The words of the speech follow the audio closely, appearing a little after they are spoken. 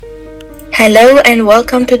Hello and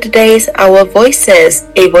welcome to today's Our Voices,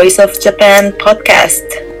 a Voice of Japan podcast.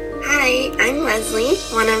 Hi, I'm Leslie,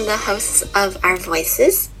 one of the hosts of Our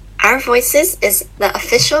Voices. Our Voices is the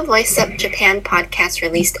official Voice Up Japan podcast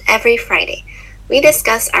released every Friday. We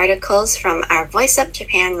discuss articles from our Voice Up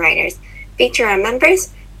Japan writers, feature our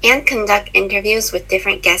members, and conduct interviews with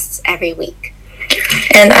different guests every week.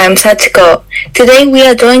 And I'm Sachiko. Today we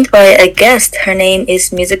are joined by a guest. Her name is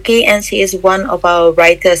Mizuki and she is one of our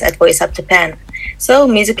writers at Voice Up Japan. So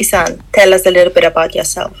Mizuki-san, tell us a little bit about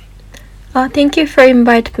yourself. Thank you for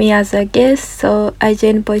inviting me as a guest. So I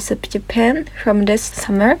joined Voice Up Japan from this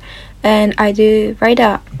summer, and I do write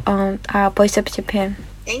on Voice Up Japan.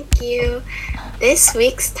 Thank you. This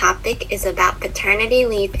week's topic is about paternity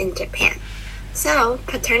leave in Japan. So,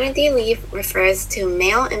 paternity leave refers to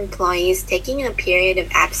male employees taking a period of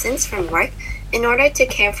absence from work in order to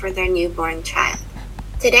care for their newborn child.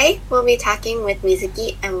 Today, we'll be talking with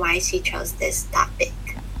Mizuki and why she chose this topic.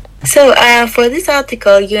 So, for this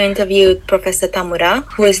article, you interviewed Professor Tamura,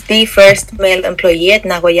 who is the first male employee at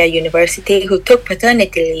Nagoya University who took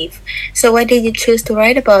paternity leave. So, why did you choose to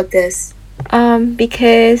write about this?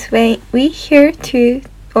 Because when we hear to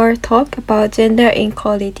or talk about gender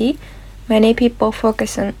inequality, many people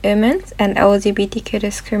focus on women and LGBTQ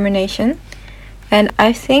discrimination. And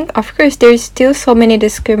I think, of course, there's still so many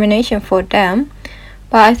discrimination for them.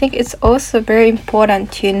 But I think it's also very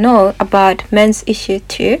important to know about men's issue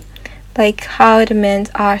too, like how the men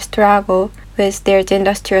are struggle with their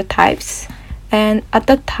gender stereotypes. And at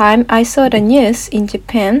that time, I saw the news in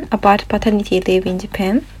Japan about paternity leave in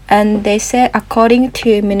Japan. And they said, according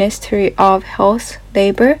to Ministry of Health,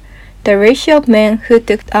 Labor, the ratio of men who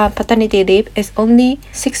took paternity leave is only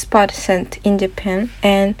 6% in Japan,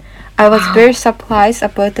 and I was very surprised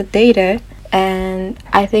about the data. And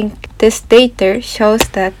I think this data shows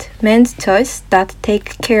that men's choice that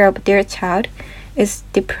take care of their child is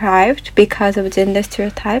deprived because of gender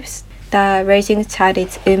stereotypes. That raising a child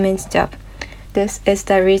is women's job. This is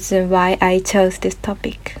the reason why I chose this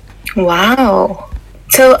topic. Wow.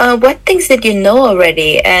 So, what things did you know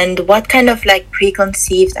already, and what kind of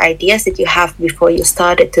preconceived ideas did you have before you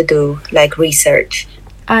started to do research?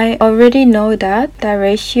 I already know that the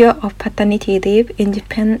ratio of paternity leave in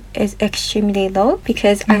Japan is extremely low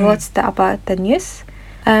because I watched about the news.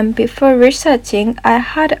 Before researching, I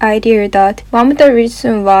had an idea that one of the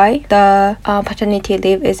reasons why the paternity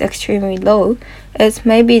leave is extremely low is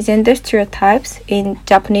maybe gender stereotypes in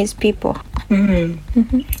Japanese people.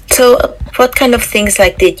 So, what kind of things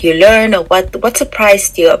did you learn, or what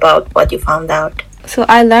surprised you about what you found out? So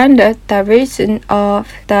I learned that the reason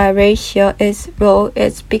of the ratio is low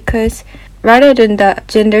is because rather than the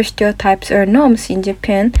gender stereotypes or norms in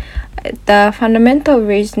Japan, the fundamental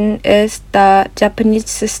reason is the Japanese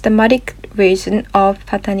systematic reason of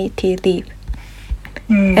paternity leave.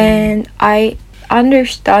 And I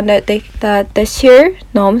understand that the sheer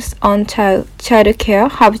norms on child care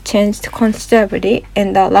have changed considerably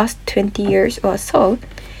in the last 20 years or so,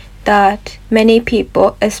 that many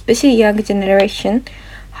people, especially young generation,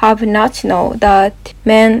 have not known that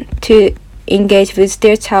men to engage with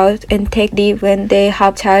their child and take leave when they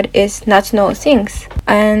have child is natural things.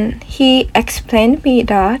 And he explained me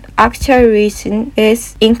that actual reason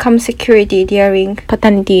is income security during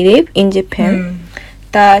paternity leave in Japan.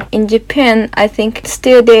 That in Japan, I think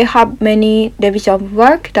still they have many division of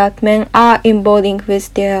work that men are involving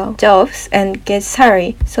with their jobs and get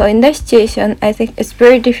salary. So in that situation, I think it's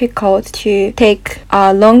very difficult to take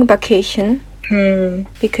a long vacation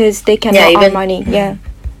because they cannot earn money. Yeah.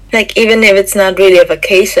 Even if it's not really a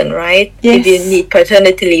vacation, right? Yes. If you need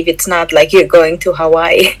paternity leave, it's not like you're going to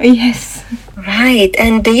Hawaii. Yes. Right.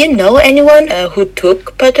 And do you know anyone who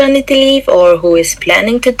took paternity leave or who is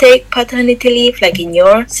planning to take paternity leave, in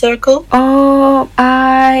your circle? Oh,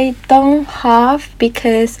 I don't have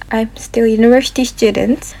because I'm still university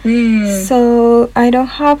student. So I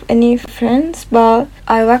don't have any friends, but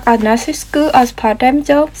I work at nursery school as part-time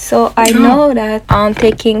job. So I know that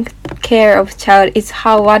taking care of child is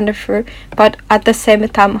how wonderful, but at the same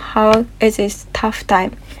time, how it is tough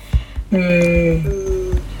time.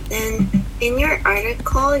 Then, in your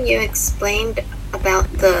article, you explained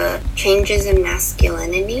about the changes in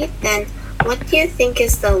masculinity. Then, what do you think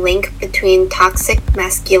is the link between toxic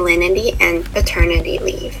masculinity and paternity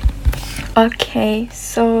leave? Okay,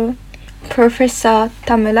 so Professor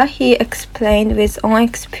Tamura, he explained with own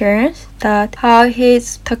experience that how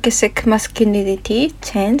his toxic masculinity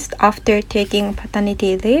changed after taking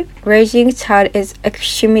paternity leave. Raising a child is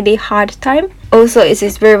extremely hard time. Also, it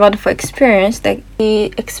is very wonderful experience.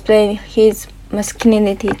 He explained his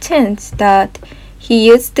masculinity changed that he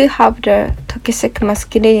used to have the toxic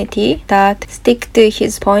masculinity that stick to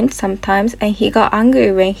his point sometimes, and he got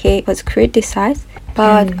angry when he was criticized.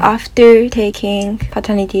 But after taking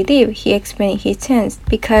paternity leave, he explained his changed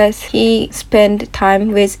because he spent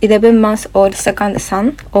time with 11-month-old second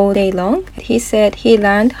son all day long. He said he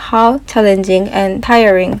learned how challenging and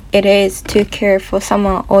tiring it is to care for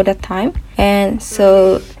someone all the time. And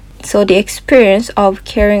so the experience of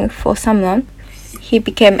caring for someone, he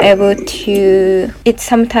became able to, it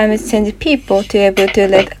sometimes changes people to able to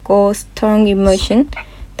let go strong emotion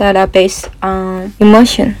that are based on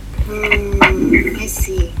emotion. I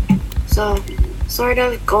see. So, sort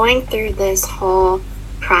of going through this whole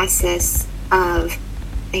process of,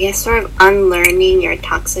 I guess, sort of unlearning your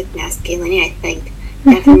toxic masculinity, I think,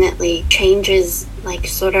 definitely changes, like,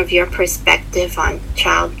 sort of your perspective on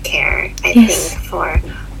childcare, I think, for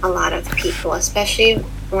a lot of people, especially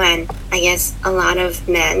when, I guess, a lot of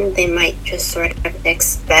men, they might just sort of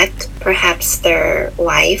expect perhaps their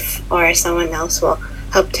wife or someone else will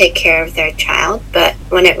help take care of their child, but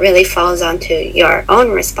when it really falls onto your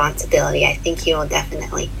own responsibility, I think you will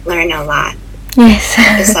definitely learn a lot. Yes.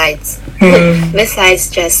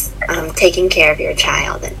 Besides just taking care of your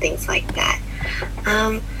child and things like that.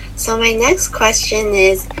 So my next question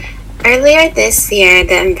is, earlier this year,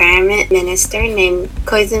 the environment minister named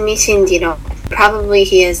Koizumi Shinjiro, probably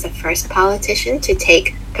he is the first politician to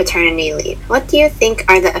take paternity leave. What do you think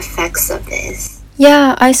are the effects of this?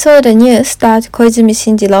 Yeah, I saw the news that Koizumi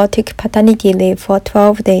Shinjiro took paternity leave for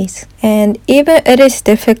 12 days. And even it is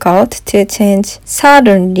difficult to change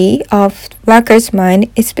suddenly of workers'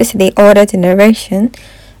 mind, especially older generation,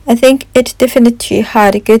 I think it definitely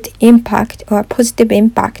had a good impact or positive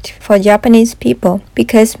impact for Japanese people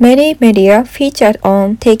because many media featured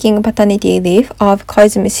on taking paternity leave of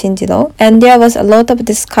Koizumi Shinjiro, and there was a lot of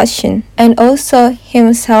discussion, and also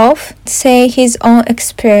himself say his own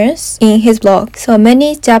experience in his blog. So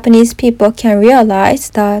many Japanese people can realize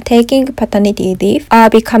that taking paternity leave are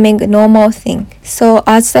becoming a normal thing. So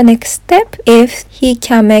as the next step, if he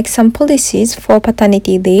can make some policies for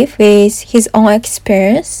paternity leave with his own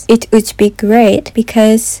experience, it would be great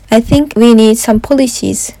because I think we need some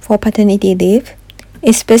policies for paternity leave,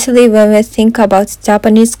 especially when we think about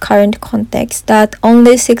Japanese current context that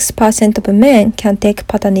only 6% of men can take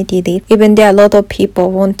paternity leave, even though a lot of people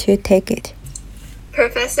want to take it.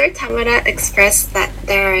 Professor Tamura expressed that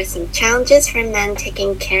there are some challenges for men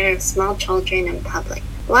taking care of small children in public.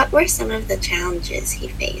 What were some of the challenges he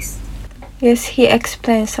faced? Yes, he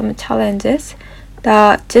explained some challenges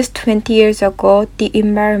that just 20 years ago, the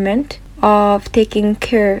environment of taking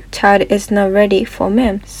care child is not ready for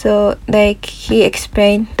men. So like he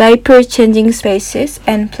explained, diaper changing spaces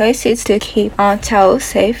and places to keep our child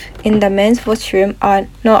safe in the men's washroom are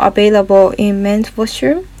not available in men's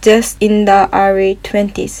washroom, just in the early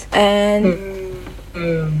 20s. And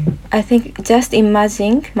I think just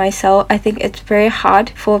imagining myself, I think it's very hard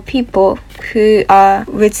for people who are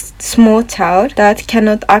with small child that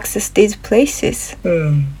cannot access these places.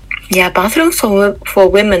 Yeah, bathrooms for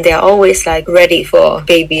women, they're always like ready for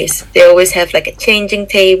babies. They always have like a changing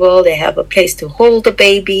table, they have a place to hold the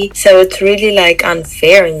baby. So it's really like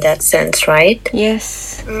unfair in that sense, right?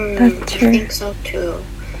 Yes, that's true. I think so too.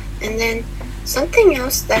 And then something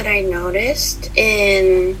else that I noticed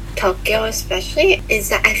in Tokyo especially is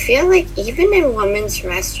that I feel like even in women's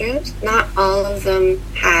restrooms, not all of them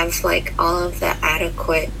have like all of the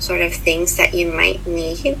adequate sort of things that you might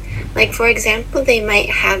need. Like for example, they might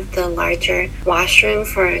have the larger washroom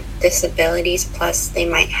for disabilities, plus they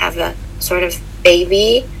might have a sort of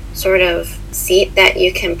baby sort of seat that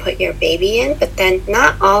you can put your baby in, but then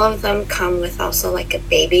not all of them come with also like a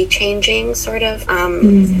baby changing sort of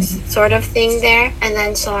thing there. And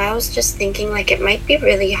then so I was just thinking like it might be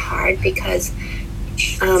really hard because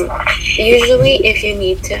usually if you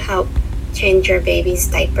need to help change your baby's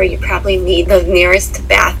diaper, you probably need the nearest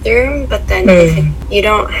bathroom, but then if you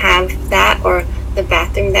don't have that, or the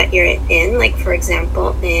bathroom that you're in, like for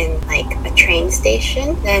example in like a train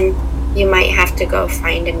station, then you might have to go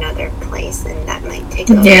find another place, and that might take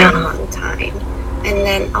a really long time. And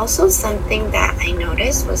then also something that I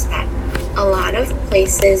noticed was that a lot of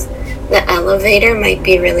places the elevator might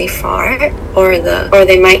be really far, or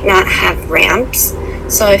they might not have ramps.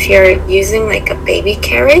 So if you're using like a baby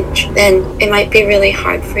carriage, then it might be really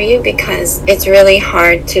hard for you because it's really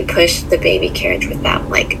hard to push the baby carriage without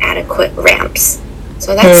like adequate ramps.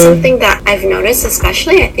 So that's something that I've noticed,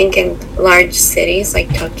 especially I think in large cities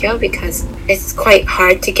like Tokyo, because it's quite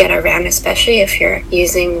hard to get around, especially if you're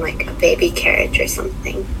using like a baby carriage or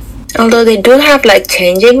something. Although they do have like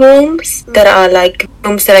changing rooms that are like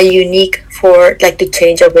rooms that are unique for like to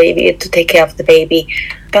change a baby, to take care of the baby.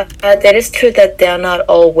 But that is true that they are not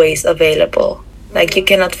always available. Like you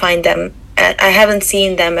cannot find them. I haven't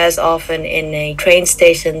seen them as often in a train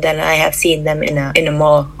station than I have seen them in a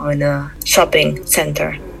mall or in a shopping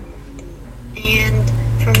center. And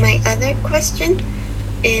for my other question,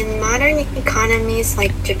 in modern economies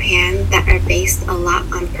like Japan that are based a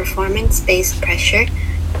lot on performance-based pressure,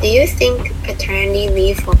 do you think paternity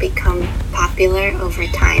leave will become popular over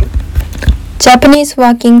time? Japanese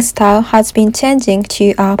working style has been changing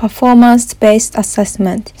to a performance-based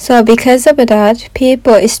assessment. So because of that,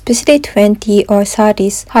 people, especially 20 or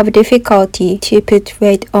 30s, have difficulty to put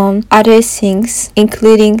weight on other things,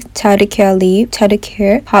 including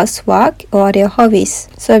childcare, housework, or their hobbies.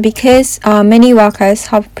 So because many workers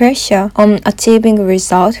have pressure on achieving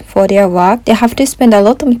results for their work, they have to spend a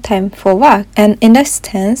lot of time for work. And in that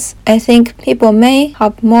sense, I think people may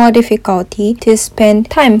have more difficulty to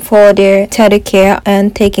spend time for their childcare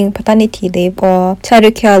and taking paternity leave or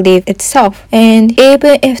childcare leave itself. And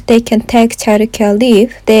even if they can take childcare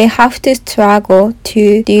leave, they have to struggle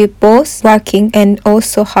to do both working and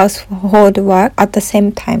also household work at the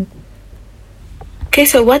same time. Okay,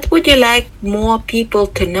 so what would you like more people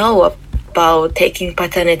to know about taking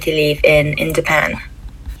paternity leave in Japan?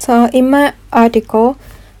 So in my article,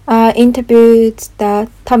 I interviewed the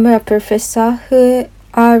Tamura professor who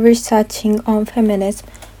are researching on feminism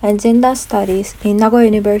and gender studies in Nagoya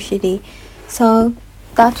University. So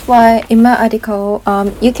that's why in my article,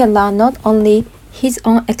 you can learn not only his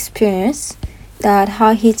own experience, that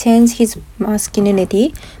how he changed his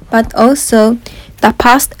masculinity, but also the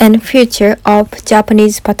past and future of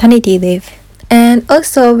Japanese paternity leave. And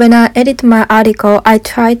also when I edit my article, I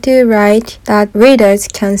try to write that readers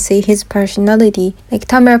can see his personality. Like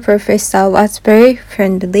Tamura professor was very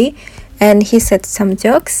friendly and he said some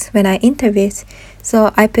jokes when I interviewed.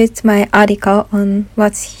 So I put my article on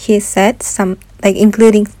what he said, some like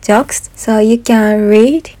including jokes, so you can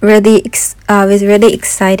read really with really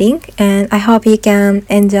exciting, and I hope you can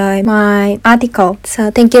enjoy my article. So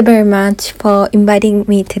thank you very much for inviting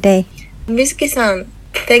me today. Mizuki-san,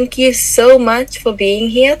 thank you so much for being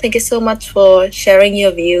here. Thank you so much for sharing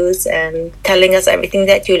your views and telling us everything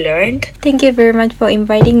that you learned. Thank you very much for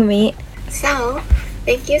inviting me. So,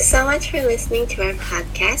 thank you so much for listening to our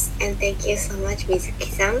podcast, and thank you so much,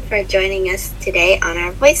 Mizuki-san, for joining us today on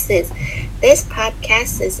Our Voices. This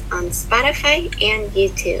podcast is on Spotify and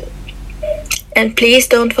YouTube. And please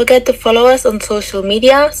don't forget to follow us on social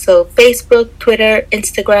media, so Facebook, Twitter,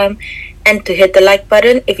 Instagram, and to hit the like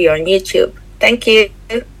button if you're on YouTube. Thank you.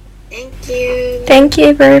 Thank you. Thank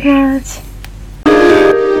you very much.